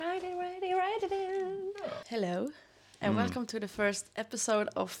Hello, and welcome to the first episode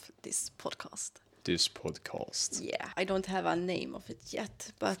of this podcast. This podcast. Yeah, I don't have a name of it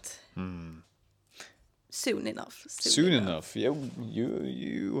yet, but soon enough. Soon enough. Yeah,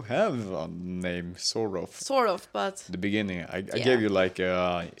 you have a name, sort of. Sort of, but... The beginning, I gave you like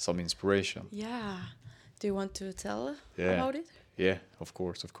some inspiration. Yeah. Do you want to tell Yeah. about it? Yeah, of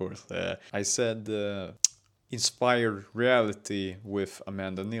course. I said inspired reality with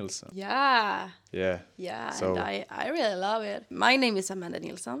Amanda Nielsen. Yeah. Yeah. So- And I really love it. My name is Amanda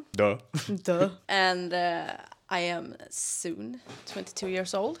Nielsen. Duh. Duh. And I am soon 22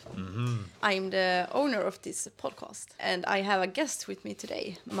 years old. Mm-hmm. I'm the owner of this podcast. And I have a guest with me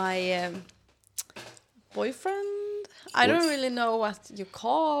today. My boyfriend? I don't really know what you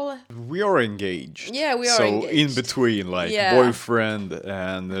call. We are engaged. Yeah, we are so engaged. In between, like boyfriend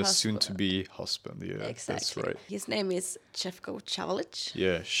and soon to be husband. Yeah, Exactly. that's right. His name is Sevko Cavalic.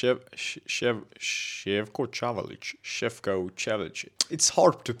 Yeah, Sevko Cavalic. Sevko Cavalic. It's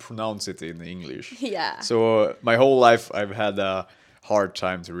hard to pronounce it in English. Yeah. So my whole life I've had a hard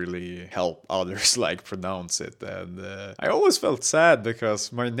time to really help others like pronounce it, and I always felt sad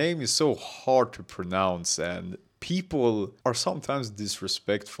because my name is so hard to pronounce, and people are sometimes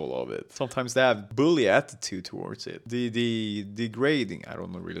disrespectful of it. Sometimes they have bully attitude towards it. The degrading, I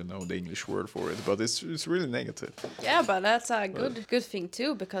don't really know the English word for it, but it's really negative. Yeah, but that's a good thing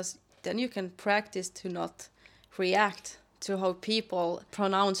too, because then you can practice to not react to how people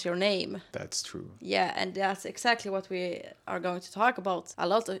pronounce your name. That's true. Yeah, and that's exactly what we are going to talk about a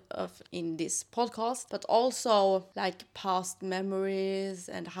lot of in this podcast, but also like past memories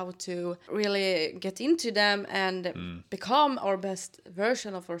and how to really get into them and become our best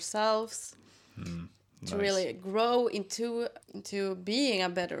version of ourselves. To really grow into being a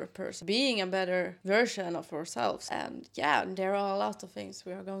better person, being a better version of ourselves. And yeah, there are a lot of things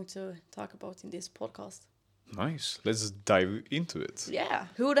we are going to talk about in this podcast. Nice. Let's dive into it. Yeah.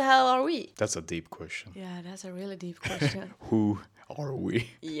 Who the hell are we? That's a deep question. Yeah, that's a really deep question. Who are we?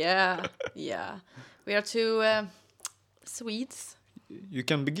 Yeah. We are two Swedes. You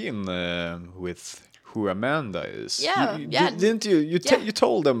can begin with who Amanda is. Yeah, Didn't you? You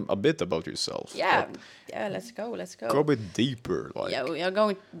told them a bit about yourself. Yeah. but Yeah, let's go. Go a bit deeper. Like. Yeah, we are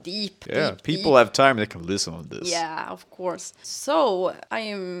going deep. Yeah, deep, people deep. have time, they can listen on this. Yeah, of course. So, I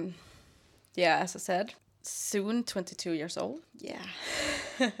am, as I said, soon 22 years old. Yeah.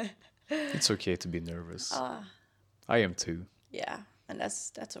 It's okay to be nervous. I am too. Yeah, and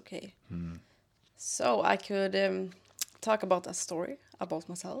that's okay. So I could talk about a story about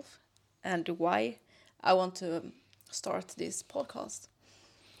myself and why I want to start this podcast.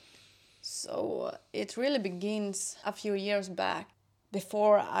 So it really begins a few years back,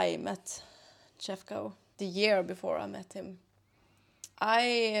 before I met Sevko. The year before I met him,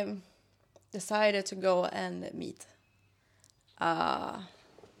 I decided to go and meet a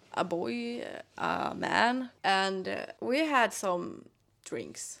boy, a man, and we had some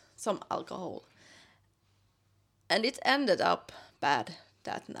drinks, some alcohol. And it ended up bad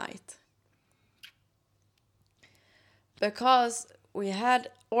that night. Because we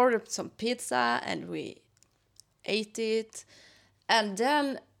had ordered some pizza and we ate it. And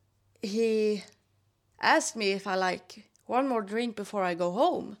then he asked me if I like one more drink before I go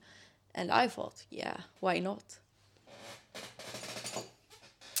home. And I thought, yeah, why not?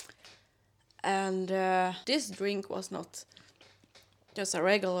 And this drink was not just a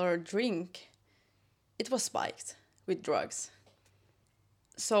regular drink. It was spiked with drugs.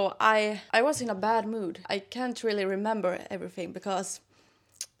 So I was in a bad mood. I can't really remember everything because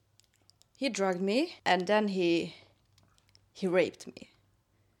he drugged me and then he raped me.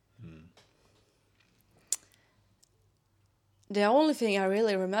 The only thing I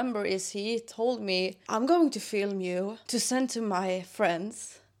really remember is he told me, I'm going to film you to send to my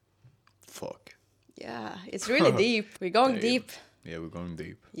friends. Fuck. Yeah, it's really deep. We're going Damn. deep. Yeah, we're going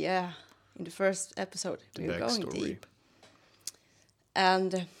deep. Yeah, in the first episode, we're going backstory. deep.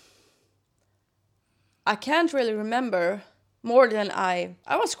 And I can't really remember more than I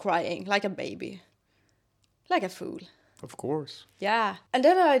was crying like a baby. Like a fool. Of course. Yeah. And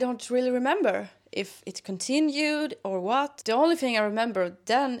then I don't really remember if it continued or what. The only thing I remember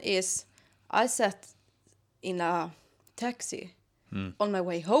then is I sat in a taxi on my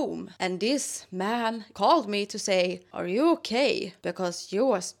way home. And this man called me to say, are you okay? Because you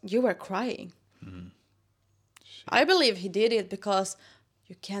were crying. I believe he did it because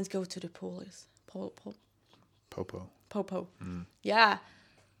you can't go to the police. Popo. Yeah.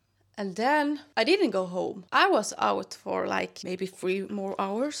 And then I didn't go home. I was out for like maybe 3 more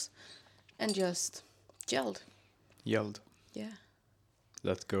hours and just yelled. Yelled. Yeah.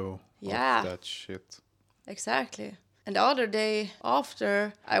 Let go Yeah. of that shit. Exactly. And the other day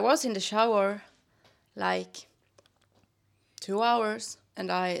after, I was in the shower like 2 hours,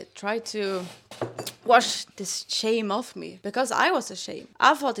 and I tried to wash this shame off me because I was ashamed.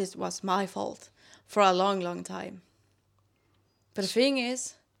 I thought it was my fault for a long, long time. But the thing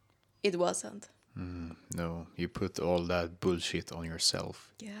is, it wasn't. No, you put all that bullshit on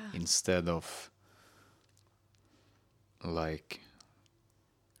yourself. Yeah. Instead of like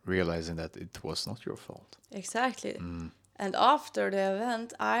realizing that it was not your fault. Exactly. And after the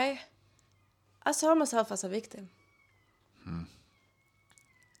event, I saw myself as a victim.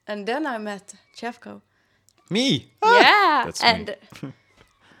 And then I met Sevko. Me? Yeah. That's and me.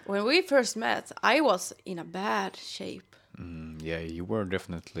 when we first met, I was in a bad shape. Yeah, you were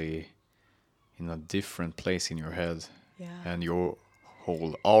definitely in a different place in your head. Yeah. And your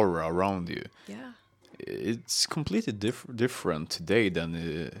whole aura around you. Yeah. It's completely different today than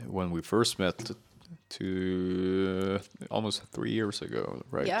when we first met almost 3 years ago,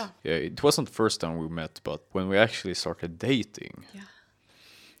 right? Yeah. Yeah, it wasn't the first time we met, but when we actually started dating. Yeah.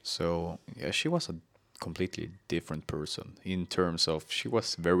 So, yeah, she was a completely different person in terms of she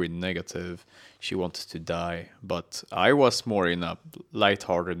was very negative. She wanted to die, but I was more in a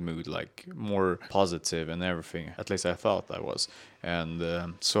lighthearted mood, like more positive and everything. At least I thought I was. And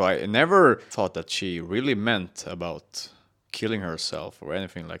so I never thought that she really meant about killing herself or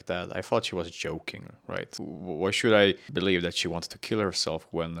anything like that. I thought she was joking, right? Why should I believe that she wanted to kill herself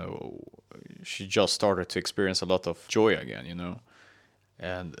when she just started to experience a lot of joy again, you know?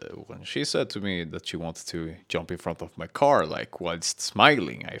 And when she said to me that she wanted to jump in front of my car, like whilst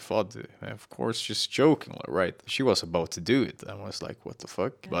smiling, I thought, of course, she's joking, right? She was about to do it. I was like, what the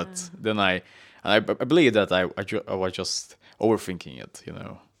fuck? Yeah. But then I believe that I was just overthinking it, you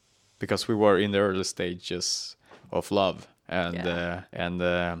know, because we were in the early stages of love, and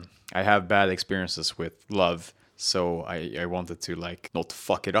I have bad experiences with love, so I wanted to like not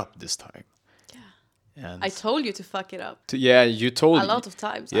fuck it up this time. And I told you to fuck it up. You told a lot of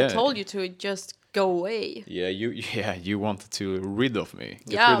times. Yeah. I told you to just go away. You wanted to rid of me.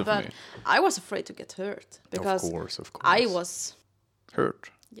 Get Yeah, rid of but me. I was afraid to get hurt because Of course. I was hurt.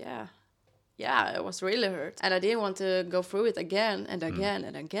 Yeah, I was really hurt, and I didn't want to go through it again and again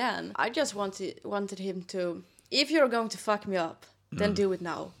and again. I just wanted him to. If you're going to fuck me up, then do it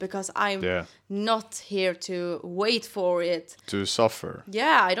now, because I'm not here to wait for it. To suffer.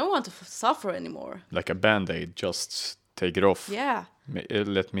 Yeah, I don't want to suffer anymore. Like a band-aid, just take it off. Yeah.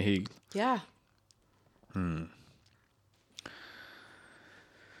 Let me heal. Yeah.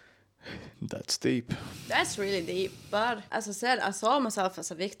 That's deep. That's really deep. But as I said, I saw myself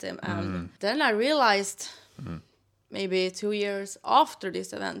as a victim, and then I realized, maybe 2 years after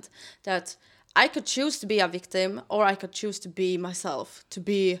this event, that I could choose to be a victim, or I could choose to be myself, to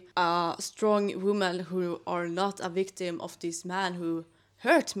be a strong woman who are not a victim of this man who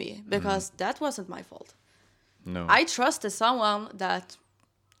hurt me, because that wasn't my fault. No. I trusted someone that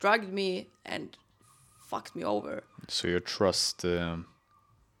drugged me and fucked me over. So you trust...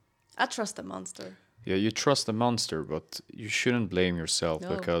 I trust a monster. Yeah, you trust the monster, but you shouldn't blame yourself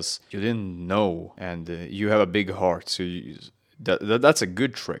because you didn't know, and you have a big heart, so that's a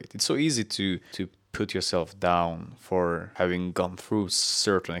good trait. It's so easy to put yourself down for having gone through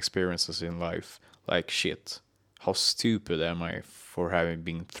certain experiences in life. Like, shit, how stupid am I for having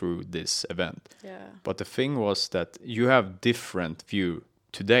been through this event? Yeah. But the thing was that you have different view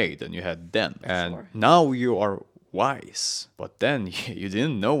today than you had then. And now you are wise, but then you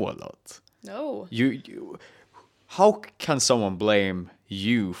didn't know a lot. No. You how can someone blame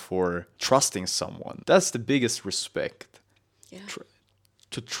you for trusting someone? That's the biggest respect. Yeah.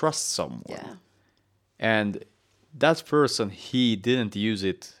 To trust someone. Yeah. And that person, he didn't use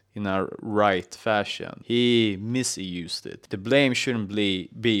it in a right fashion. He misused it. The blame shouldn't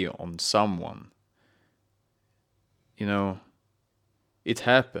be on someone. You know, it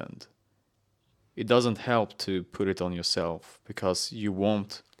happened. It doesn't help to put it on yourself, because you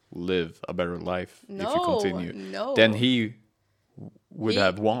won't live a better life if you continue. No. Then he would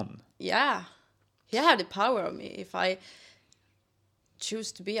have won. Yeah. He had the power on me if I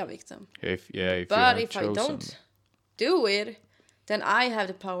choose to be a victim. If I don't do it, then I have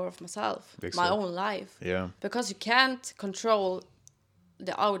the power of myself, my own life. Yeah. Because you can't control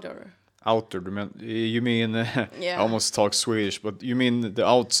the outer. You mean I almost talk Swedish, but you mean the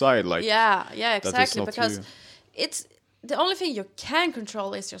outside, like exactly, because it's the only thing you can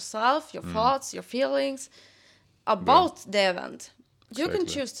control is yourself, your thoughts, your feelings about the event. You can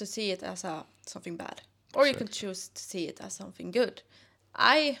choose to see it as something bad, or you can choose to see it as something good.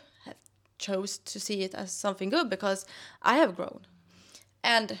 I have chose to see it as something good because I have grown,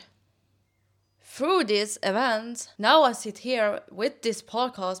 and through this event, now I sit here with this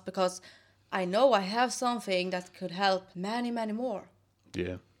podcast because I know I have something that could help many, many more.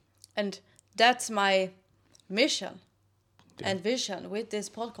 Yeah. And that's my mission and vision with this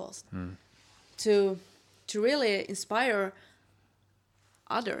podcast. To really inspire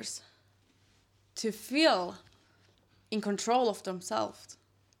others to feel in control of themselves.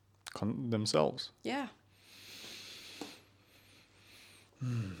 Themselves. Yeah.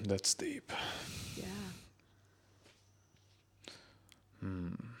 That's deep. Yeah.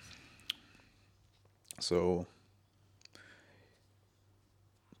 So,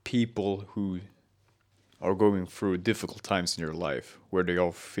 people who are going through difficult times in your life where they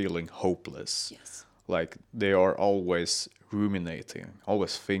are feeling hopeless. Yes. Like they are always ruminating,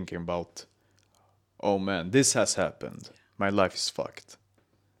 always thinking about, oh man, this has happened. My life is fucked.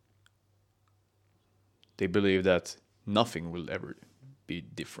 They believe that nothing will ever be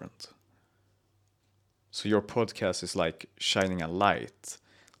different. So your podcast is like shining a light,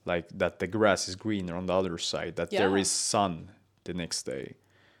 like that the grass is greener on the other side, that there is sun the next day.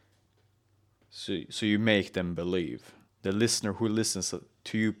 So you make them believe. The listener who listens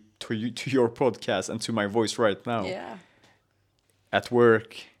to your podcast and to my voice right now, at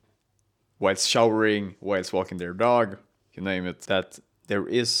work, whilst showering, whilst walking their dog, you name it, that there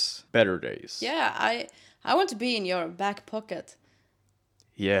is better days. Yeah, I want to be in your back pocket.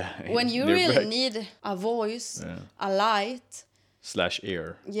 Yeah. When you really need a voice, a light. /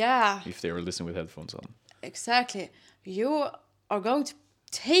 ear. Yeah. If they were listening with headphones on. Exactly. You are going to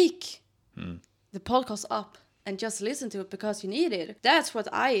take the podcast up and just listen to it because you need it. That's what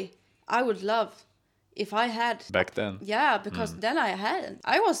I would love if I had. Back then? Yeah, because then I hadn't.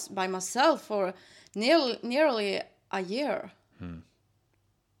 I was by myself for nearly a year.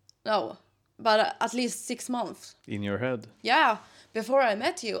 No, but at least 6 months. In your head? Yeah, before I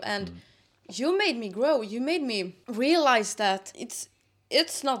met you. And you made me grow. You made me realize that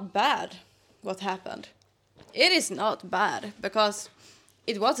it's not bad what happened. It is not bad because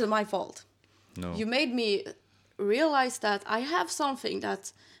it wasn't my fault. No. You made me realize that I have something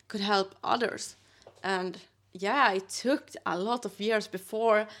that could help others. And yeah, it took a lot of years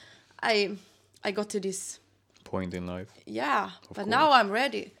before I got to this point in life. Yeah, but now I'm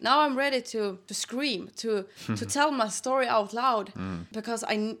ready. Now I'm ready to scream, to tell my story out loud. Because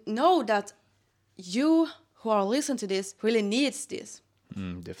I know that you who are listening to this really needs this.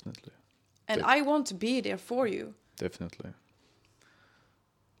 Definitely. And I want to be there for you. Definitely.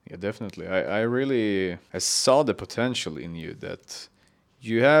 Yeah, definitely. I saw the potential in you, that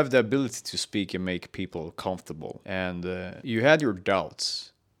you have the ability to speak and make people comfortable. And you had your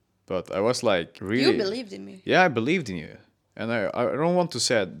doubts, but I was like, really... You believed in me. Yeah, I believed in you. And I don't want to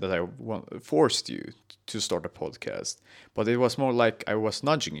say that I forced you to start a podcast, but it was more like I was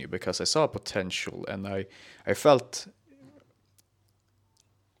nudging you because I saw potential, and I felt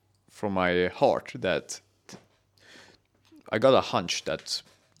from my heart that I got a hunch that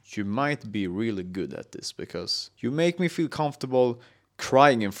you might be really good at this, because you make me feel comfortable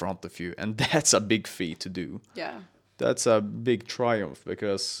crying in front of you, and that's a big feat to do. Yeah. That's a big triumph,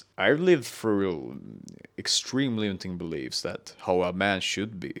 because I've lived through extreme limiting beliefs that how a man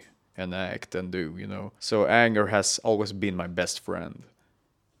should be and act and do, you know. So anger has always been my best friend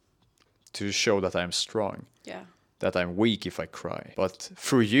to show that I'm strong. Yeah. That I'm weak if I cry. But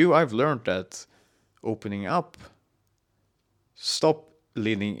through you, I've learned that opening up, stop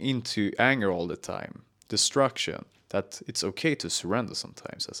leaning into anger all the time, destruction, that it's okay to surrender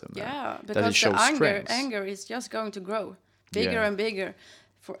sometimes as a man. Yeah, that because it shows the anger is just going to grow bigger and bigger.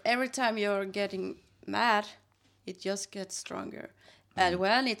 For every time you're getting mad, it just gets stronger. And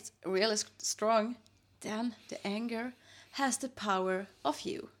when it's really strong, then the anger has the power of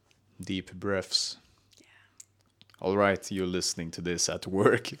you. Deep breaths. All right, you're listening to this at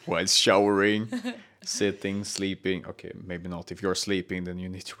work while showering, sitting, sleeping. Okay, maybe not. If you're sleeping, then you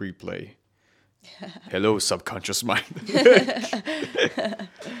need to replay. Hello, subconscious mind.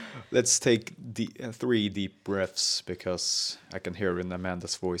 Let's take 3 deep breaths, because I can hear in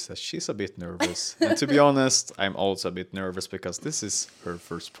Amanda's voice that she's a bit nervous. And to be honest, I'm also a bit nervous, because this is her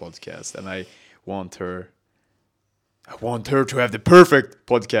first podcast, and I want her to have the perfect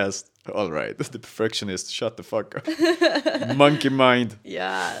podcast. All right, the perfectionist, shut the fuck up. Monkey mind.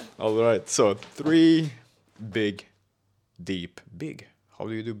 Yeah. All right, so 3 big, deep, big. How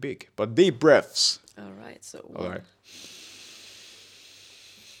do you do big? But deep breaths. All right, so All right.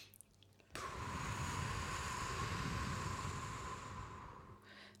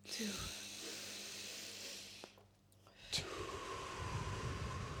 2.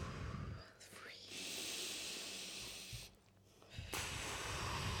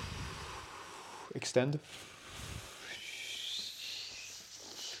 3. Extend.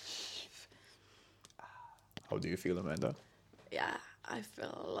 How do you feel, Amanda? Yeah, I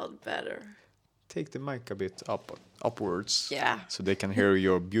feel a lot better. Take the mic a bit upwards. Yeah. So they can hear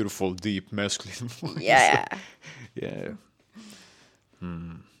your beautiful, deep, masculine voice. Yeah. Yeah.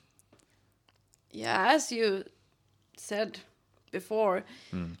 Yeah, as you said before,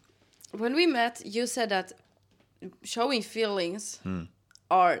 when we met, you said that showing feelings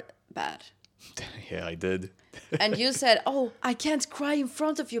are bad. Yeah, I did. And you said, oh, I can't cry in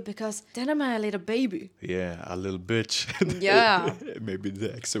front of you because then I'm a little baby. Yeah, a little bitch. Yeah. Maybe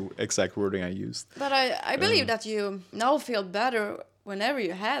the exact wording I used. But I believe that you now feel better whenever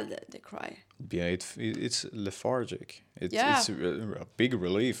you have the cry. Yeah, it's lethargic. Yeah. It's a big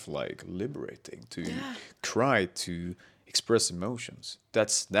relief, like liberating to cry, to express emotions.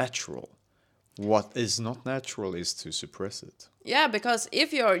 That's natural. What is not natural is to suppress it. Yeah, because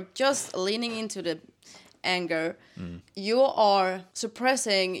if you're just leaning into the anger, you are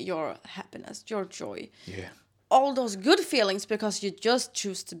suppressing your happiness, your joy. Yeah. All those good feelings because you just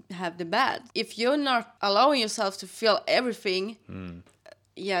choose to have the bad. If you're not allowing yourself to feel everything,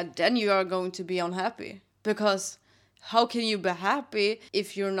 then you are going to be unhappy. Because how can you be happy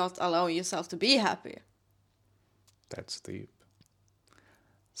if you're not allowing yourself to be happy? That's deep.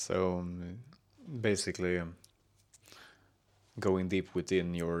 So basically, going deep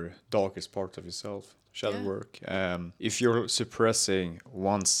within your darkest part of yourself, shadow work. If you're suppressing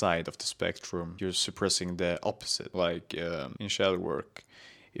one side of the spectrum, you're suppressing the opposite. Like in shadow work,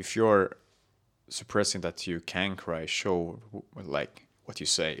 if you're suppressing that you can cry, show like what you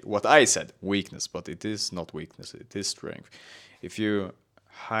say, what I said, weakness, but it is not weakness, it is strength. If you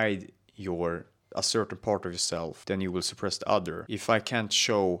hide a certain part of yourself, then you will suppress the other. If I can't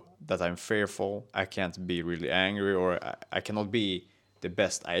show that I'm fearful, I can't be really angry, or I cannot be the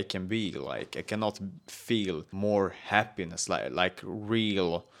best I can be. Like I cannot feel more happiness, like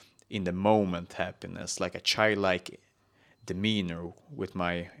real in the moment happiness, like a childlike demeanor with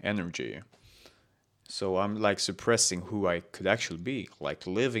my energy. So I'm like suppressing who I could actually be, like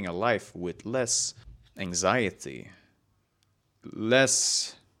living a life with less anxiety,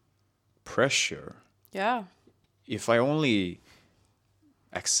 less pressure. Yeah. If I only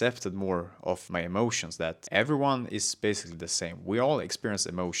accepted more of my emotions, that everyone is basically the same. We all experience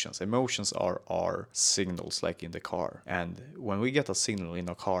emotions. Emotions are our signals, like in the car. And when we get a signal in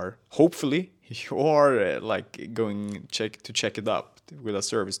a car, hopefully you are like going to check it up with a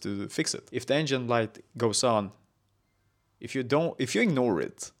service to fix it. If the engine light goes on, if you ignore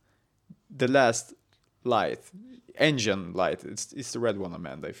it, the last light, engine light, it's the red one,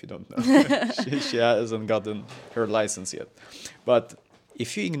 Amanda, if you don't know. she hasn't gotten her license yet. But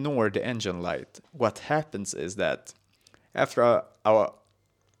if you ignore the engine light, what happens is that after a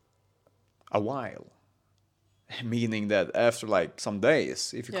while, meaning that after like some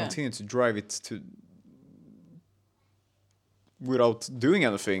days, if you continue to drive it without doing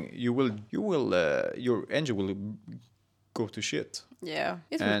anything, your engine will go to shit. Yeah,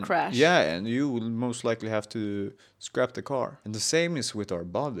 it will crash. Yeah, and you will most likely have to scrap the car. And the same is with our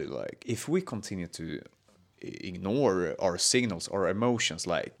body. Like, if we continue to ignore our signals, our emotions,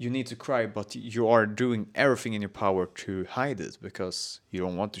 like, you need to cry, but you are doing everything in your power to hide it because you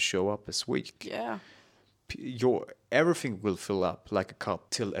don't want to show up as weak. Yeah. Everything will fill up like a cup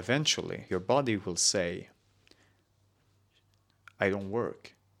till eventually your body will say, I don't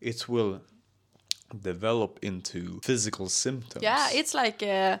work. It will develop into physical symptoms. Yeah, it's like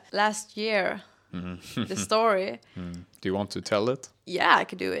last year, the story. Do you want to tell it? Yeah, I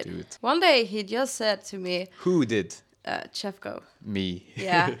could do it. Do it. One day he just said to me... Who did? Sevko. Me.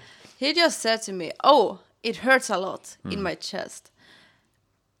 Yeah. He just said to me, oh, it hurts a lot in my chest.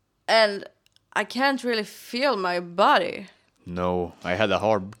 And I can't really feel my body. No, I had a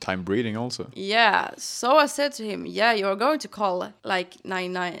hard time breathing also. Yeah, so I said to him, yeah, you're going to call like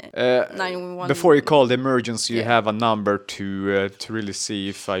 911. Before you call the emergency, you have a number to really see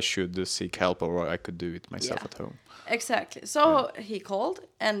if I should seek help or I could do it myself at home. Exactly. So he called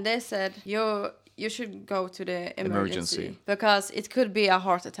and they said, you should go to the emergency because it could be a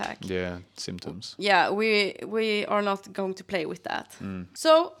heart attack. Yeah, symptoms. Yeah, we are not going to play with that.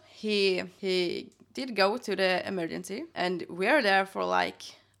 So he did go to the emergency and we are there for like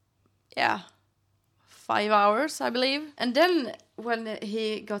 5 hours, I believe. And then when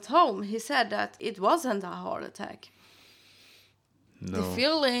he got home, he said that it wasn't a heart attack. No. The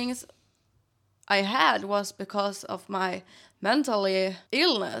feelings I had was because of my mentally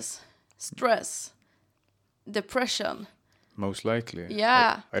illness, stress, depression. Most likely.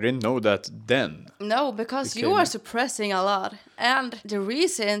 Yeah. I didn't know that then. No, because It you came are in. suppressing a lot. And the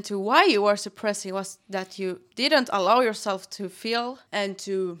reason to why you were suppressing was that you didn't allow yourself to feel and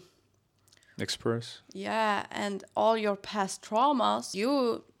to, Express. yeah, and all your past traumas,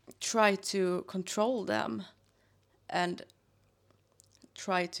 you try to control them and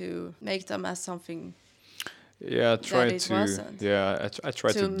try to make them as something Yeah, I try it to. wasn't. Yeah, I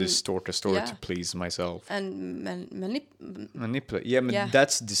try to To, distort the story yeah. to please myself. and Manipulate. Yeah, Yeah.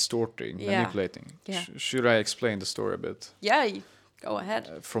 that's distorting. Yeah. Manipulating. Yeah. Should I explain the story a bit? yeah, go ahead.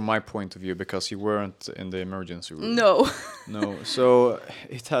 From my point of view, because you weren't in the emergency room. No. No. So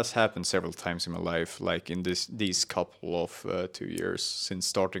it has happened several times in my life, like in these couple of 2 years since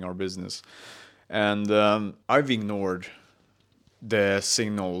starting our business, and I've ignored the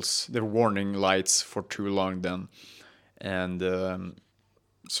signals, the warning lights for too long then, and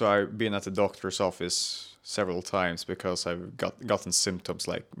so I've been at the doctor's office several times because I've gotten symptoms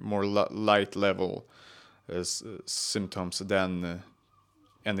like more light level symptoms than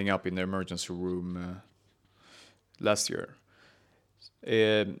ending up in the emergency room last year.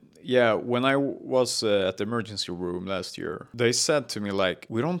 Yeah, when I was at the emergency room last year, they said to me like,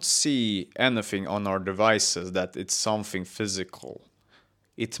 we don't see anything on our devices that it's something physical.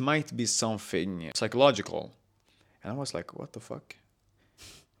 It might be something psychological. And I was like, what the fuck?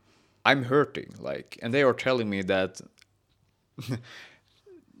 I'm hurting, like, and they are telling me that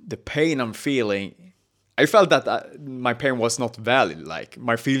the pain I'm feeling, I felt that my pain was not valid, like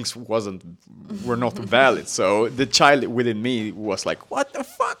my feelings were not valid. So the child within me was like, what the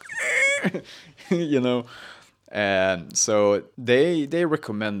fuck? You know. And so they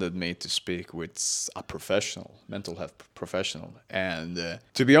recommended me to speak with a professional, mental health professional. And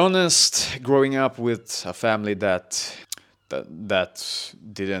to be honest, growing up with a family that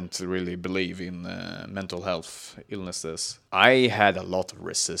didn't really believe in mental health illnesses, I had a lot of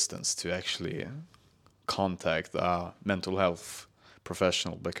resistance to actually contact a mental health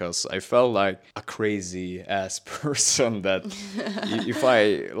professional, because I felt like a crazy ass person that if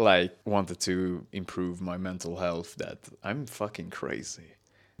I like wanted to improve my mental health, that I'm fucking crazy,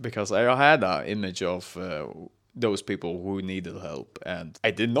 because I had an image of those people who needed help, and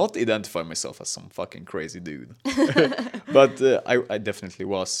I did not identify myself as some fucking crazy dude. But I definitely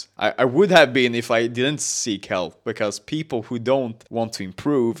was. I would have been if I didn't seek help, because people who don't want to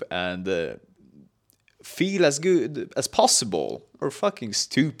improve and feel as good as possible are fucking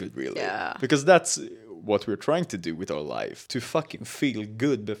stupid, really. Yeah. Because that's what we're trying to do with our life, to fucking feel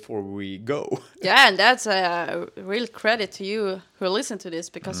good before we go. Yeah, and that's a real credit to you who listen to this,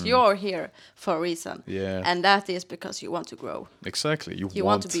 because you're here for a reason. Yeah. And that is because you want to grow. Exactly. You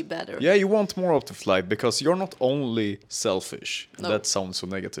want to be better. Yeah, you want more out of life, because you're not only selfish. No. That sounds so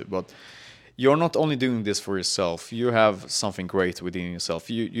negative, but you're not only doing this for yourself. You have something great within yourself.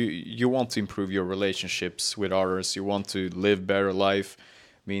 You want to improve your relationships with others. You want to live better life,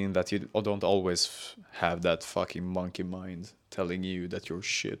 meaning that you don't always have that fucking monkey mind telling you that you're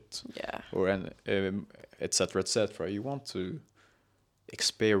shit. Yeah. Or etc. etc. You want to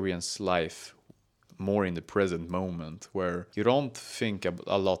experience life more in the present moment, where you don't think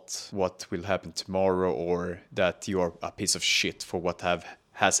a lot what will happen tomorrow, or that you are a piece of shit for what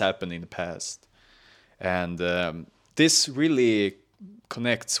has happened in the past. And this really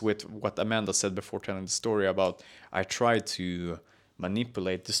connects with what Amanda said before telling the story about I tried to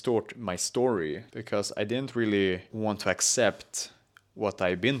distort my story, because I didn't really want to accept what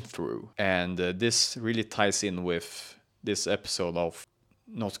I've been through. And this really ties in with this episode of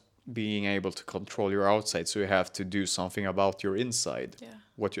not being able to control your outside, so you have to do something about your inside. Yeah.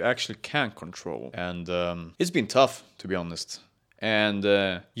 What you actually can control. And it's been tough, to be honest. And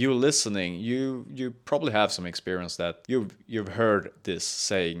you listening, you probably have some experience that you've heard this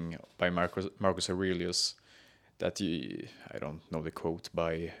saying by Marcus Aurelius, that I don't know the quote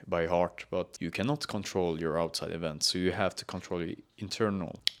by heart, but you cannot control your outside events, so you have to control your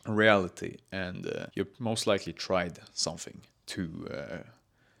internal reality. And you most likely tried something to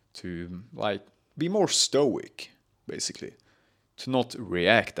like be more stoic, basically, to not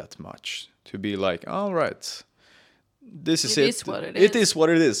react that much, to be like, all right, this is it. It is what it is. It is what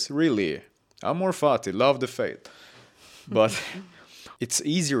it is, really. Amor fati, love the faith. But it's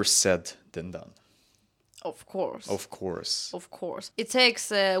easier said than done. Of course. Of course. Of course. It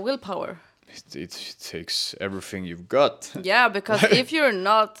takes willpower. It takes everything you've got. Yeah, because if you're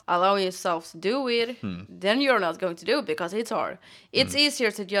not allowing yourself to do it, then you're not going to do it, because it's hard. It's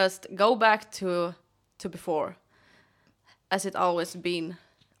easier to just go back to before, as it always been.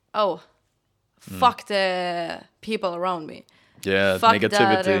 Oh, fuck the people around me. Yeah, Fuck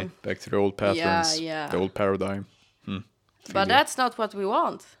negativity. that, back to the old patterns. yeah. The old paradigm. But that's not what we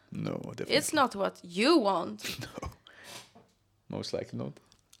want. No, definitely. It's not what you want. No. Most likely not.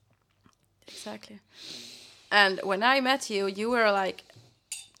 Exactly. And when I met you, you were like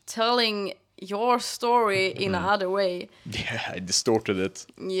telling your story in another way. Yeah, I distorted it.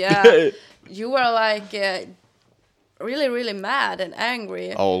 Yeah. You were like really, really mad and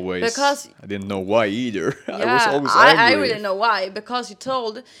angry. Always. Because I didn't know why either. yeah, I was always I angry. really know why. Because you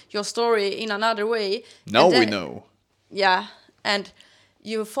told your story in another way. Now and we then- know. Yeah. And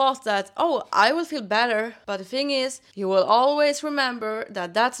you thought that, oh, I will feel better. But the thing is, you will always remember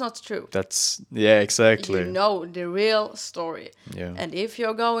that that's not true. Yeah, exactly. You know the real story. Yeah. And if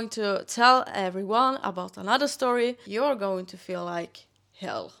you're going to tell everyone about another story, you're going to feel like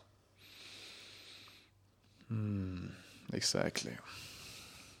hell. Exactly.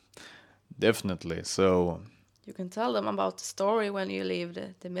 Definitely. So, You can tell them about the story when you leave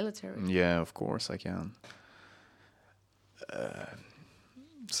the military. yeah, of course I can.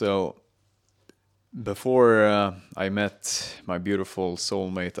 So, before I met my beautiful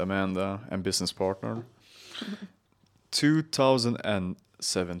soulmate Amanda and business partner,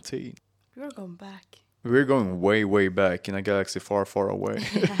 2017. You're going back. We're going way, way back in a galaxy far, far away.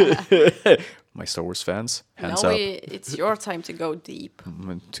 My Star Wars fans, hands Now up. it's your time to go deep.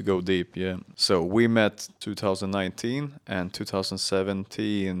 To go deep, yeah. So we met 2019 and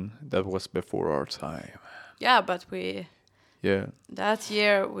 2017. That was before our time. Yeah, but Yeah, that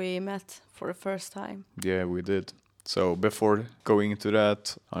year we met for the first time. yeah, we did. So before going into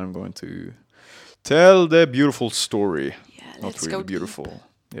that, I'm going to tell the beautiful story. Yeah, Not let's really go beautiful. deep.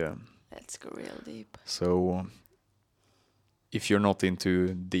 Yeah. Let's go real deep. So if you're not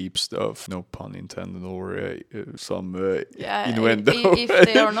into deep stuff, no pun intended, or some Yeah, innuendo, if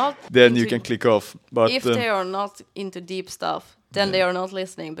they are not then you into- can click off. But if they are not into deep stuff, then they are not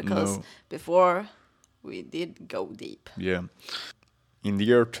listening because No. before we did go deep. yeah, in the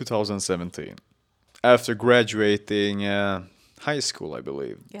year 2017, after graduating high school, I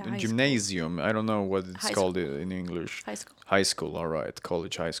believe, Yeah, high gymnasium. I don't know what it's High called in English. High school. High school, all right,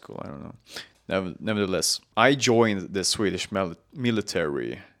 college, high school. I don't know. Nevertheless, I joined the Swedish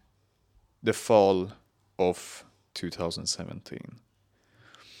military the fall of 2017.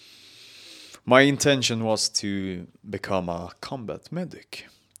 My intention was to become a combat medic,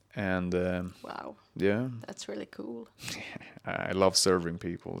 and Wow, yeah, that's really cool. I love serving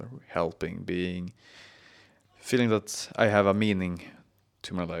people, helping, feeling that I have a meaning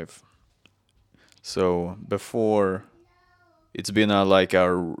to my life. So before, it's been a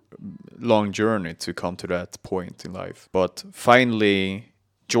long journey to come to that point in life. But finally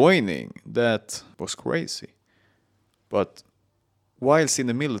joining, that was crazy. But whilst in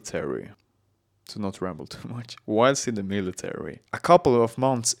the military, to not ramble too much, whilst in the military, a couple of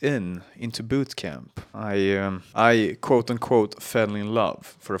months into boot camp, I quote unquote fell in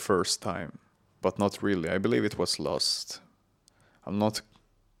love for the first time, but not really. I believe it was lust. I'm not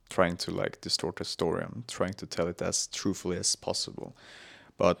trying to distort the story. I'm trying to tell it as truthfully as possible.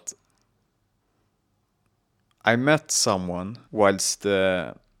 But I met someone whilst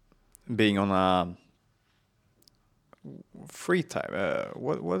being on a free time.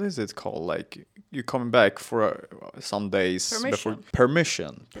 What is it called? Like you coming back for some days before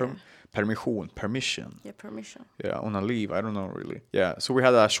permission. Permission. Yeah, permission. Yeah, on a leave. I don't know really. Yeah, so we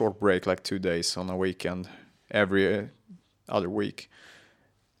had a short break, like 2 days on a weekend every other week.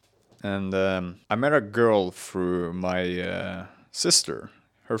 And I met a girl through my sister,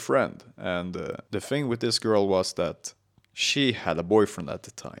 her friend. And the thing with this girl was that she had a boyfriend at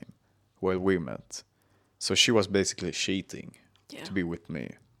the time while we met. So she was basically cheating to be with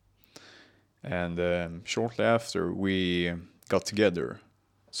me. And shortly after, we got together.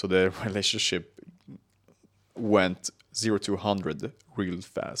 So the relationship went 0 to 100 real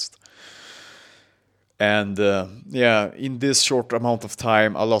fast. And in this short amount of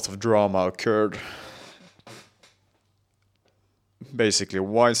time, a lot of drama occurred. Basically,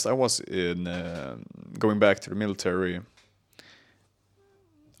 whilst I was going back to the military,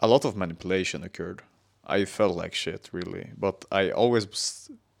 a lot of manipulation occurred. I felt like shit, really, but I always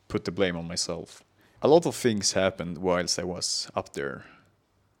put the blame on myself. A lot of things happened whilst I was up there.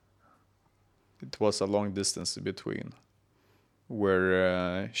 It was a long distance between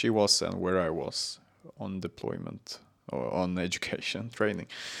where she was and where I was on deployment or on education training.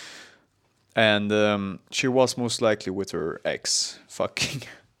 And she was most likely with her ex fucking.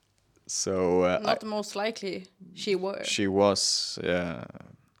 So Not most likely, she was. she was, yeah.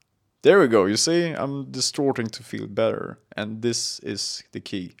 There we go. You see, I'm distorting to feel better, and this is the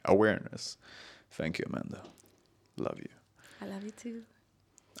key: awareness. Thank you, Amanda. Love you. I love you too.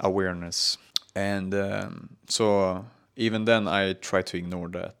 Awareness. And so even then, I tried to ignore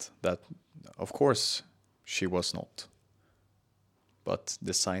that. That, of course, she was not. But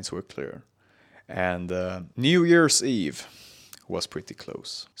the signs were clear. And New Year's Eve was pretty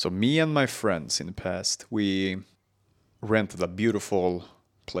close. So me and my friends in the past, we rented a beautiful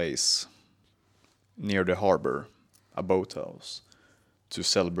place near the harbor, a boathouse, to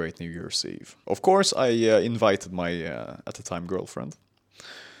celebrate New Year's Eve. Of course, I invited my, at the time, girlfriend.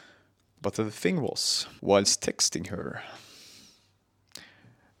 But the thing was, whilst texting her,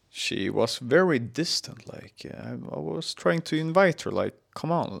 she was very distant. Like, I was trying to invite her, like,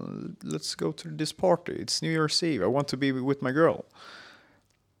 come on, let's go to this party. It's New Year's Eve. I want to be with my girl.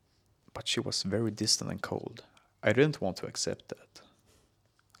 But she was very distant and cold. I didn't want to accept that.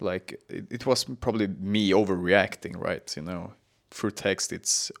 Like, it was probably me overreacting, right? You know, through text,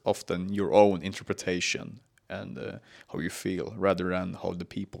 it's often your own interpretation and how you feel, rather than how the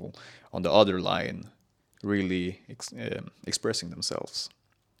people on the other line really expressing themselves.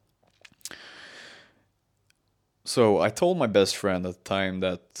 So I told my best friend at the time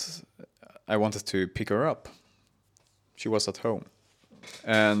that I wanted to pick her up. She was at home.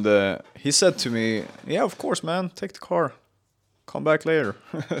 And he said to me, yeah, of course, man, take the car. Come back later.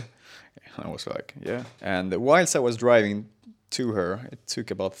 I was like, yeah. And whilst I was driving to her, it took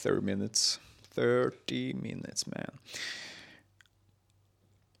about 30 minutes. 30 minutes, man.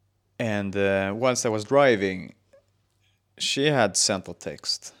 And whilst I was driving, she had sent a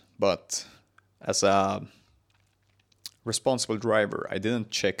text. But as a responsible driver, I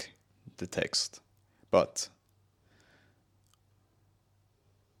didn't check the text. But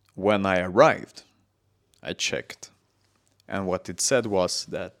when I arrived, I checked. And what it said was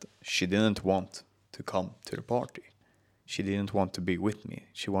that she didn't want to come to the party. She didn't want to be with me.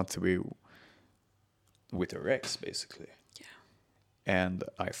 She wanted to be with her ex, basically. Yeah. And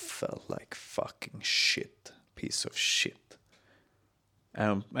I felt like fucking shit. Piece of shit.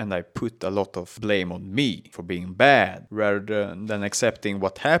 And I put a lot of blame on me for being bad, rather than accepting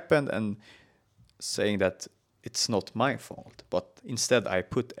what happened and saying that it's not my fault. But instead I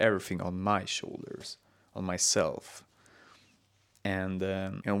put everything on my shoulders, on myself. And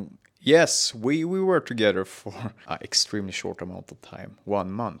yes, we were together for an extremely short amount of time,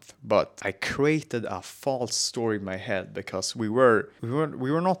 1 month. But I created a false story in my head because we were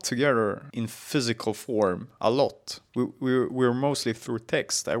not together in physical form a lot. We were mostly through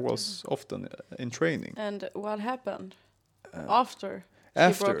text. I was often in training. And what happened after?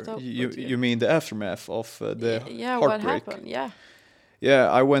 After you mean the aftermath of the yeah, heartbreak? what happened? Yeah,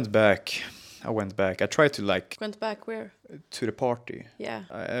 I went back. I tried to went back where? To the party. Yeah.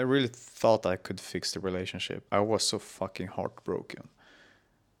 I really thought I could fix the relationship. I was so fucking heartbroken.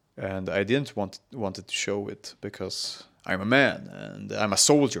 And I didn't wanted to show it because I'm a man and I'm a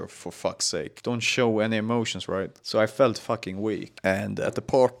soldier, for fuck's sake. Don't show any emotions, right? So I felt fucking weak. And at the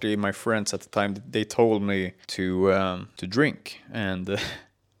party, my friends at the time, they told me to drink. And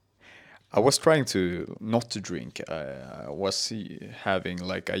I was trying to not to drink. I was having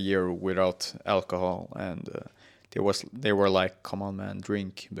like a year without alcohol, and they were like, "Come on, man,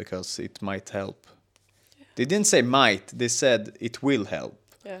 drink because it might help." Yeah. They didn't say might. They said it will help.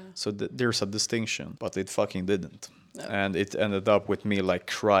 Yeah. So there's a distinction, but it fucking didn't. No. And it ended up with me like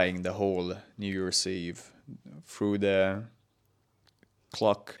crying the whole New Year's Eve through the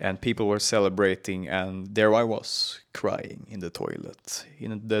clock, and people were celebrating, and there I was crying in the toilet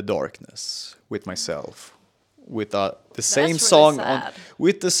in the darkness with myself with the same song sad.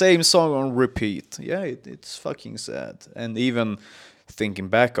 With the same song on repeat. Yeah, it's fucking sad. And even thinking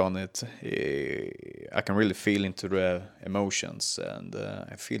back on it, I can really feel into the emotions, and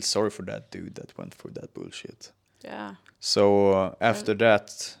I feel sorry for that dude that went through that bullshit. Yeah. So after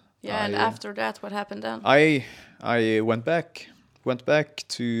that, and after that, what happened then? I went back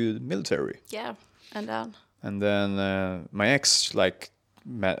to the military. Yeah, and then my ex like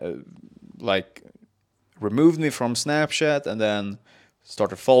removed me from Snapchat, and then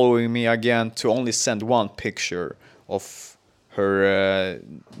started following me again to only send one picture of her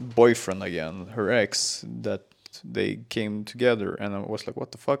boyfriend again, her ex, that they came together. And I was like,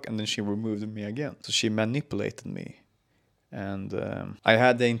 what the fuck? And then she removed me again. So she manipulated me, and I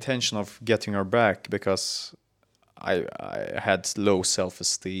had the intention of getting her back because I had low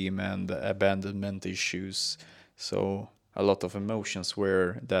self-esteem and abandonment issues, so a lot of emotions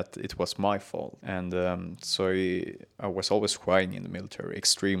were that it was my fault. And so I was always crying in the military,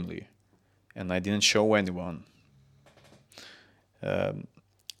 extremely, and I didn't show anyone.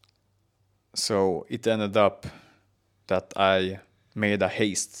 So it ended up that I made a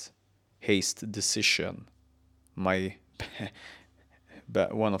haste decision, my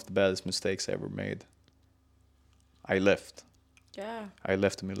one of the baddest mistakes I ever made. I left. Yeah. I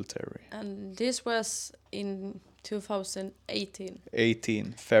left the military. And this was in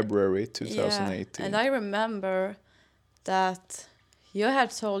 2018. February Yeah. 2018. And I remember that you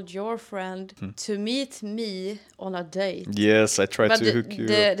had told your friend to meet me on a date. Yes, I tried But to hook you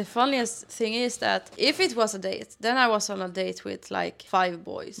up. the funniest thing is that if it was a date, then I was on a date with like 5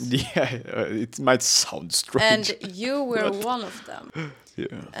 boys. Yeah, it might sound strange. And you were one of them.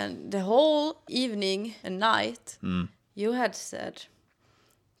 Yeah. And the whole evening and night, you had said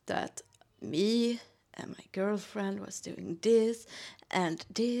that me and my girlfriend was doing this, and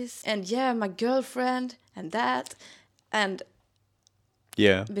yeah, my girlfriend and that. And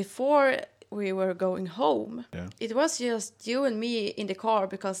Yeah. before we were going home, Yeah. it was just you and me in the car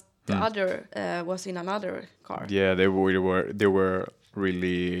because the other was in another car. Yeah, they were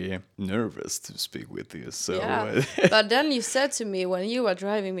really nervous to speak with you. So Yeah. But then you said to me when you were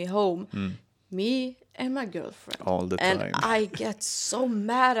driving me home, me and my girlfriend. All the and time. I get so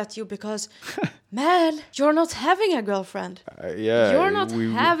mad at you because, man, you're not having a girlfriend. Yeah, You're not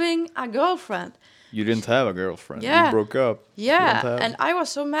having a girlfriend. You didn't have a girlfriend. Yeah. You broke up. Yeah, and I was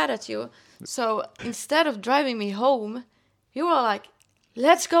so mad at you. So instead of driving me home, you were like,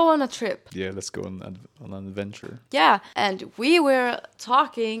 let's go on a trip. Yeah, let's go on an adventure. Yeah, and we were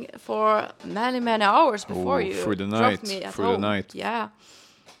talking for many, many hours before you through the dropped night, me at through home. the night. Yeah.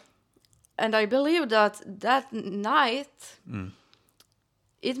 And I believe that night,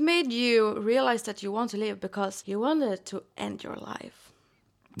 it made you realize that you want to live because you wanted to end your life.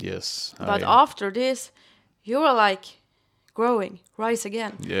 Yes. But after this, you were like growing, rise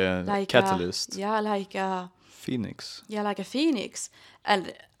again. Yeah, Like catalyst. like a Phoenix. Yeah, like a phoenix.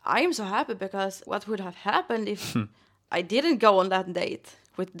 And I am so happy because what would have happened if I didn't go on that date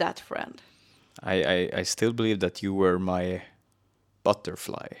with that friend? I still believe that you were my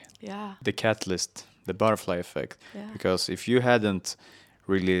butterfly. Yeah. The catalyst, the butterfly effect. Yeah. Because if you hadn't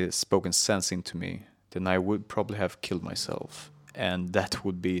really spoken sense into me, then I would probably have killed myself. And that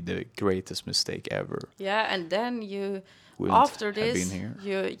would be the greatest mistake ever. Yeah, and then you, Wouldn't after have this, been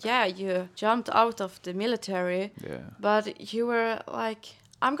here. you jumped out of the military. Yeah. But you were like,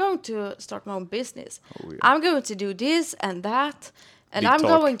 I'm going to start my own business. Oh, yeah. I'm going to do this and that. And Big I'm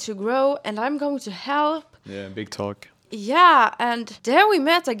talk. going to grow and I'm going to help. Yeah, big talk. Yeah, and then we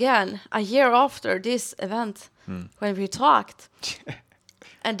met again a year after this event when we talked.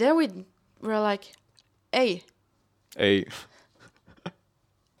 And then we were like, hey, Hey,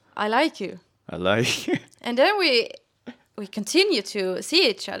 I like you. I like. And then we continue to see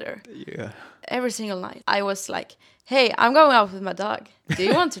each other Yeah. every single night. I was like, hey, I'm going out with my dog. Do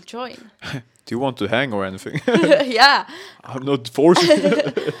you want to join? Do you want to hang or anything? Yeah. I'm not forcing.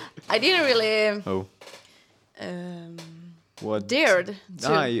 I didn't really Oh. What? dared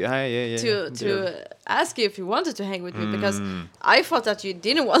to yeah. to ask you if you wanted to hang with me because I thought that you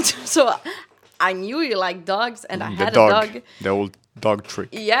didn't want to. So I knew you like dogs and I had a dog. The old dog trick.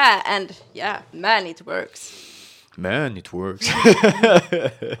 Yeah, and yeah, man, it works. Man, it works.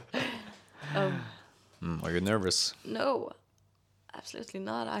 Oh, Are you nervous? no, absolutely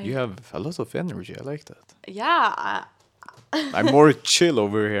not. You have a lot of energy. I like that. Yeah, I'm more chill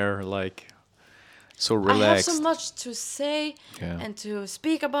over here, like so I have relaxed. so much to say Yeah. and to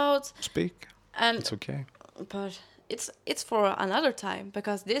speak about, Speak. and It's okay. but it's for another time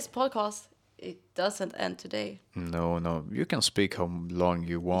because this podcast it doesn't end today. No. You can speak how long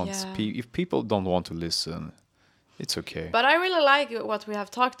you want. Yeah. If people don't want to listen, it's okay. But I really like what we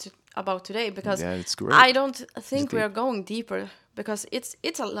have talked about today because Yeah, it's great. I don't think It's we are deep. going deeper because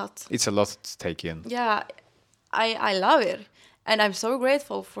it's a lot. It's a lot to take in. Yeah, I love it. And I'm so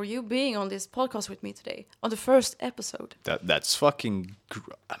grateful for you being on this podcast with me today, on the first episode. That's fucking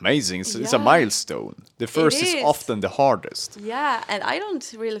amazing. It's a Yeah. milestone. The first is is. often the hardest. Yeah, and I don't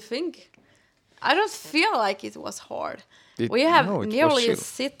feel like it was hard. It We have was nearly chill.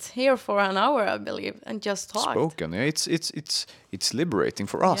 sit here for an hour, I believe, and just talked. Spoken. Yeah, it's liberating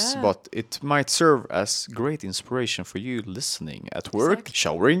for us, Yeah. but it might serve as great inspiration for you listening at work, Exactly.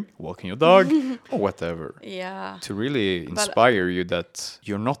 showering, walking your dog, or whatever. Yeah. To really inspire you that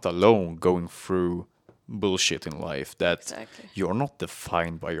you're not alone going through bullshit in life, that Exactly. you're not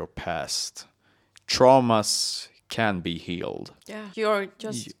defined by your past. Traumas can be healed. Yeah. You're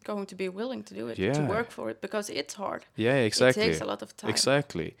just going to be willing to do it, to Yeah. work for it, because it's hard. Yeah, exactly. It takes a lot of time.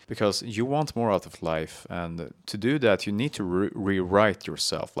 Exactly. Because you want more out of life. And to do that, you need to rewrite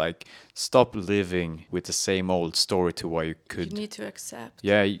yourself. Like, stop living with the same old story to why you could. You need to accept.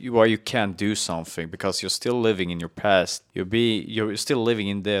 Yeah, why you can't do something because you're still living in your past. You're still living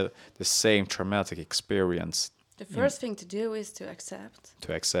in the same traumatic experience. The first thing to do is to accept.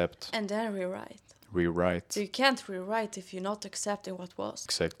 To accept, And then rewrite. Rewrite. You can't rewrite if you're not accepting what was.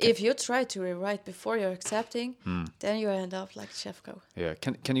 Exactly. If you try to rewrite before you're accepting, then you end up like Sevko. Yeah.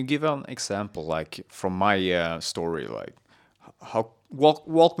 Can you give an example, like from my story, like how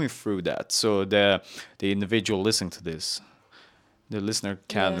walk me through that, so the individual listening to this, the listener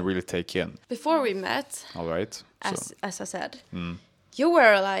can Yeah. really take in. Before we met, All right. as I said, you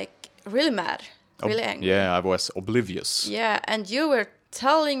were like really mad, really angry. Yeah, I was oblivious. Yeah, and you were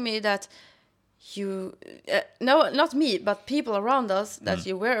telling me that you, no, not me, but people around us, that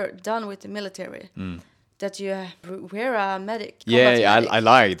you were done with the military, that you were a medic. Yeah, combat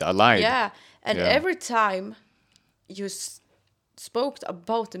medic. I lied. Yeah, and Yeah. every time you spoke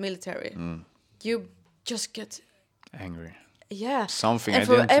about the military, you just get Angry. yeah. Something and I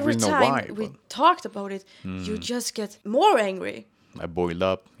for didn't every really know time why, we but- talked about it, you just get more angry. I boiled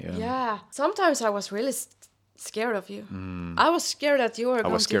up. Yeah. Yeah. Sometimes I was really scared of you. I was scared that you were I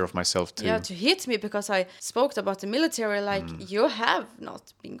going was scared to, of myself too. yeah, to hit me because I spoke about the military. Like you have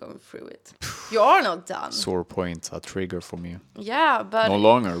not been going through it. You are not done. Sore point, a trigger for me. Yeah, but No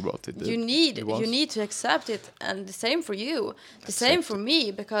longer, but it. you need to accept it, and the same for you. The same Accept for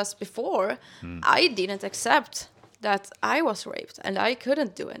me, because before I didn't accept that I was raped and I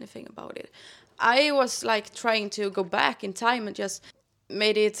couldn't do anything about it. I was like trying to go back in time and just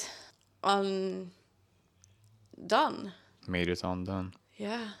made it undone. Made it undone.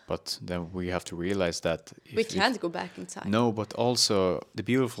 Yeah. But then we have to realize that We can't go back in time. No, but also the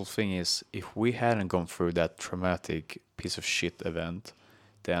beautiful thing is, if we hadn't gone through that traumatic piece of shit event,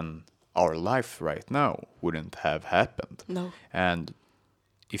 then our life right now wouldn't have happened. No. And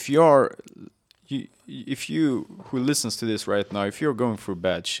if you who listens to this right now, if you're going through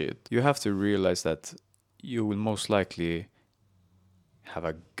bad shit, you have to realize that you will most likely have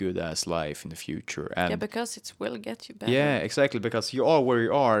a good ass life in the future. And Yeah, because it will get you better. yeah, exactly, because you are where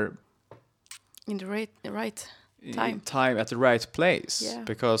you are In the right in time. at the right place. Yeah.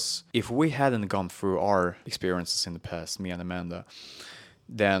 Because if we hadn't gone through our experiences in the past, me and Amanda,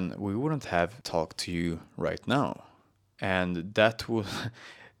 then we wouldn't have talked to you right now. And that would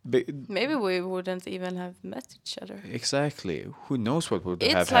Maybe we wouldn't even have met each other. exactly. Who knows what would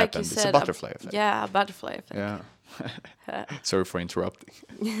have It's like happened? you It's said, a butterfly effect. Yeah, a butterfly effect. Yeah. Sorry for interrupting.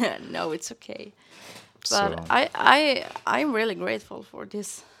 No, it's okay. But So, I'm really grateful for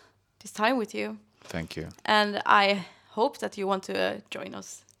this time with you, thank you. and I hope that you want to join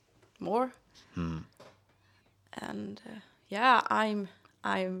us more. And yeah, I'm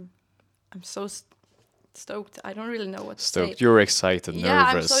so stoked. I don't really know what to say. Stoked. You're excited, Yeah,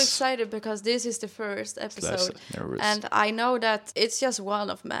 I'm nervous. so excited because this is the first episode, nervous. and I know that it's just one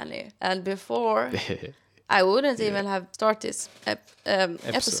of many. And before, I wouldn't even have started this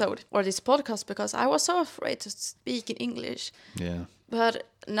episode or this podcast because I was so afraid to speak in English. Yeah. But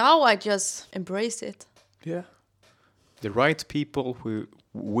now I just embrace it. Yeah. The right people who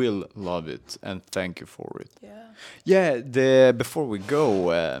will love it, and thank you for it. Yeah. Yeah, before we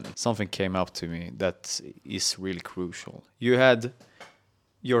go, something came up to me that is really crucial. You had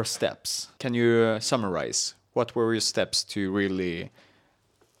your steps. Can you summarize? What were your steps to really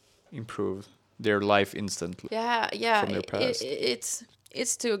improve their life instantly? Yeah. From your past.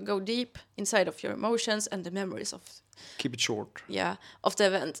 It's to go deep inside of your emotions and the memories of Keep it short. of the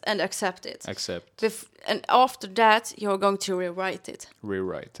event and accept it. Accept. And after that, you're going to rewrite it.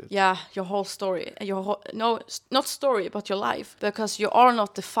 Rewrite it. Yeah, your whole story, not story, but your life, because you are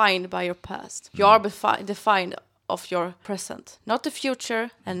not defined by your past. You are defined of your present, not the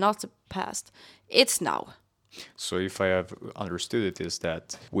future and not the past. It's now. So if I have understood it, is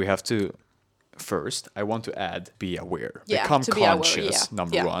that we have to first, I want to add, be aware. Yeah, Become to be aware, conscious,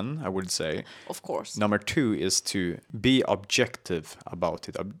 number yeah. one, I would say. Of course. Number two is to be objective about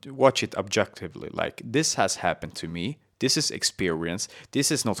it. Watch it objectively. Like, this has happened to me. This is experience.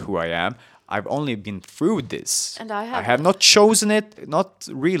 This is not who I am. I've only been through this. And I have not chosen it. Not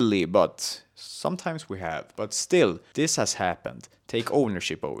really, but sometimes we have. But still, this has happened. Take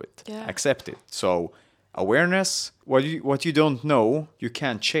ownership of it. Yeah. Accept it. So awareness, what you don't know, you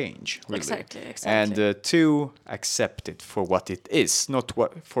can't change, really. Exactly. And two, accept it for what it is, not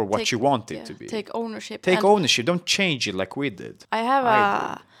for what you want it to be. Take ownership. Take and ownership. Don't change it like we did. I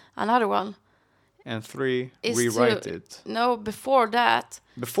have another one. And three, Is rewrite to- it. No, before that.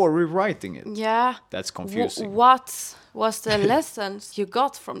 Before rewriting it. Yeah. That's confusing. What was the lessons you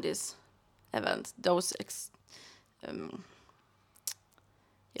got from this event? Those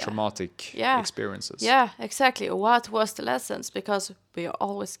traumatic Yeah. experiences. Yeah, exactly. What was the lessons? Because we are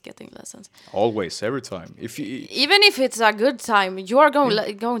always getting lessons. Always, every time. Even if it's a good time, you are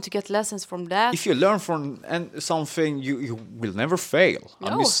going to get lessons from that. If you learn from something, you will never fail. A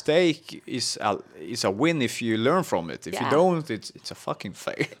No. mistake is a win if you learn from it. If you Yeah. don't, it's a fucking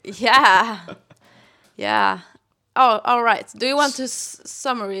fail. Yeah. Yeah. Oh, all right. Do you want to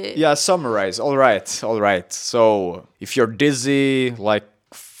summary? Yeah, summarize. All right. So if you're dizzy, like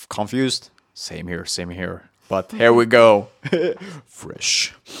confused, same here. But here we go.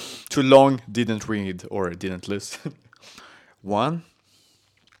 Fresh. Too long, didn't read or didn't listen. 1.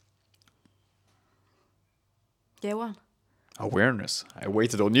 Yeah, one. Awareness. I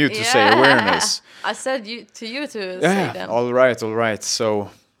waited on you to say awareness. I said you to say them. All right.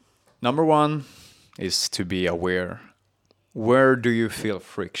 So, number 1 is to be aware. Where do you feel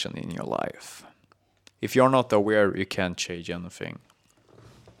friction in your life? If you're not aware, you can't change anything.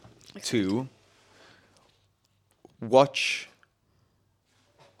 Exactly. 2, watch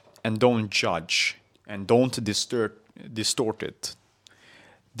and don't judge and don't distort it.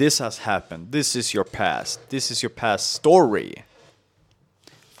 This has happened. This is your past. This is your past story.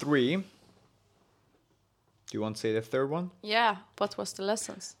 3, do you want to say the third one? Yeah. What was the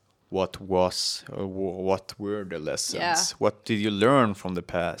lessons? What were the lessons? Yeah. What did you learn from the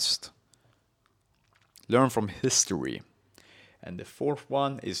past? Learn from history. And the 4th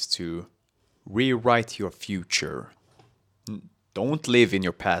one is to rewrite your future. Don't live in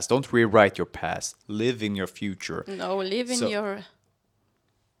your past. Don't rewrite your past. Live in your future. No,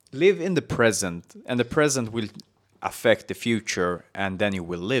 Live in the present, and the present will affect the future, and then you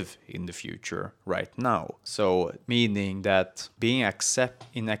will live in the future right now. So, meaning that being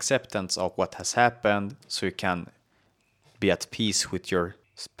in acceptance of what has happened, so you can be at peace with your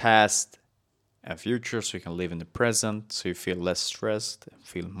past and future, so you can live in the present, so you feel less stressed,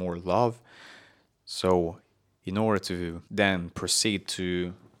 feel more love. So, in order to then proceed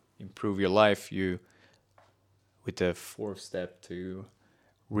to improve your life, with the 4th step, to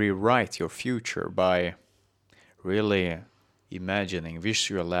rewrite your future by really imagining,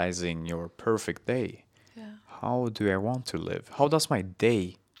 visualizing your perfect day. Yeah. How do I want to live? How does my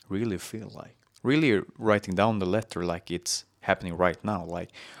day really feel like? Really writing down the letter like it's happening right now, like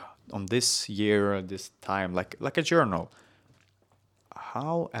on this year, this time, like a journal.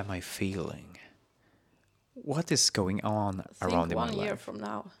 How am I feeling? What is going on around in my life? 1 year from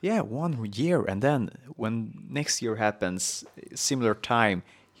now. Yeah, 1 year, and then when next year happens, similar time,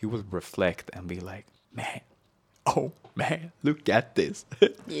 you will reflect and be like, man, look at this.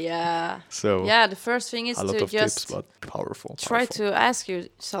 Yeah. So yeah, the first thing is a lot to of tips, just but powerful. try to ask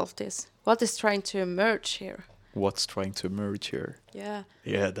yourself this: what is trying to emerge here? What's trying to emerge here? Yeah.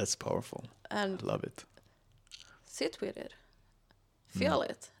 Yeah, that's powerful. And I love it. sit with it, feel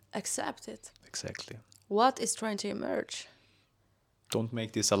it, accept it. Exactly. What is trying to emerge? Don't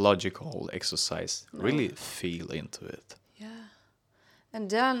make this a logical exercise. No. Really feel into it. Yeah. And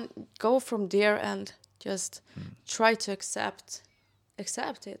then go from there and just try to accept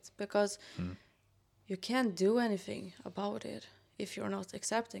it, because you can't do anything about it if you're not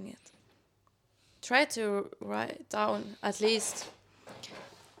accepting it. Try to write down at least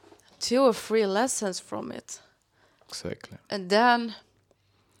 2 or 3 lessons from it. Exactly. And then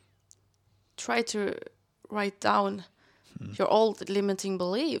try to write down your old limiting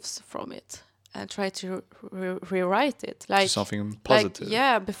beliefs from it and try to rewrite it. Like something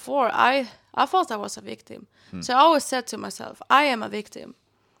positive. Before I thought I was a victim. So I always said to myself, I am a victim.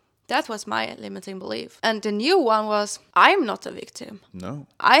 That was my limiting belief. And the new one was, I'm not a victim. No.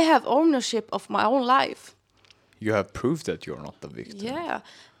 I have ownership of my own life. You have proved that you're not the victim. Yeah.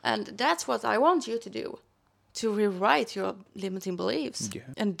 And that's what I want you to do. To rewrite your limiting beliefs. Yeah.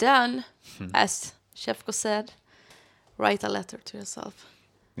 And then, as Sevko said, write a letter to yourself.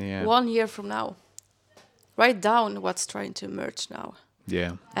 Yeah. 1 year from now. Write down what's trying to emerge now.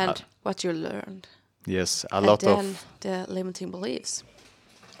 Yeah. And what you learned. Yes, and then the limiting beliefs.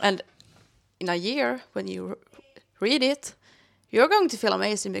 And in a year, when you read it, you're going to feel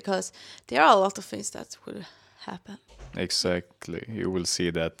amazing, because there are a lot of things that will happen. Exactly. You will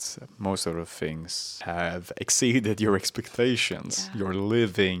see that most of the things have exceeded your expectations. Yeah. You're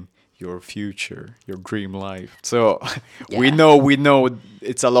living your future, your dream life. So we know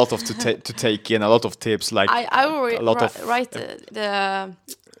it's a lot of to take in, a lot of tips. Like I will a lot of write the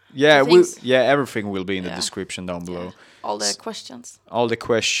everything will be in the description down below. Yeah. All the questions. All the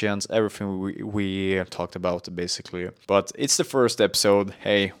questions, everything we talked about basically. But it's the first episode.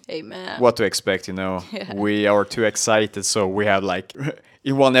 Hey, man. What to expect, Yeah. We are too excited, so we have like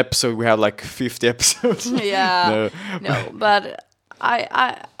in one episode we have like 50 episodes. Yeah. No, but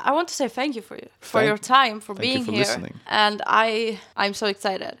I want to say thank you for your time, for being for here, listening. and I'm so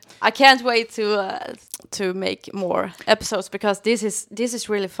excited. I can't wait to make more episodes because this is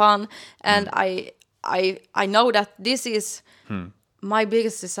really fun, and I know that this is my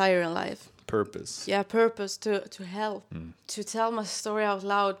biggest desire in life. Purpose. Yeah, purpose to help, to tell my story out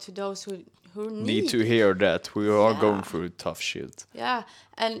loud to those who Need to hear that we are Yeah. going through tough shit. Yeah,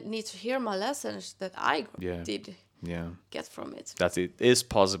 and need to hear my lessons that I did get from it. That it is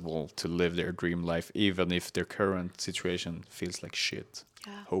possible to live their dream life even if their current situation feels like shit.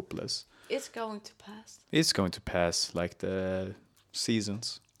 Yeah. Hopeless. It's going to pass. It's going to pass like the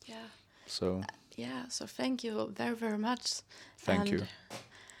seasons. Yeah. So Yeah, so thank you very, very much. Thank you.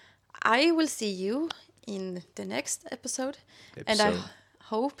 I will see you in the next episode. And I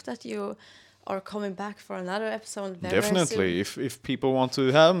hope that you are coming back for another episode very, Definitely. very soon. If people want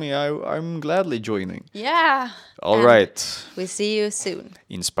to have me, I'm gladly joining. Yeah. All right. We'll see you soon.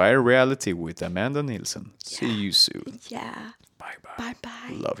 Inspire Reality with Amanda Nielsen. See you soon. Yeah. Bye-bye.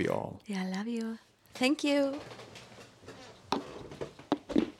 Bye-bye. Love you all. Yeah, I love you. Thank you.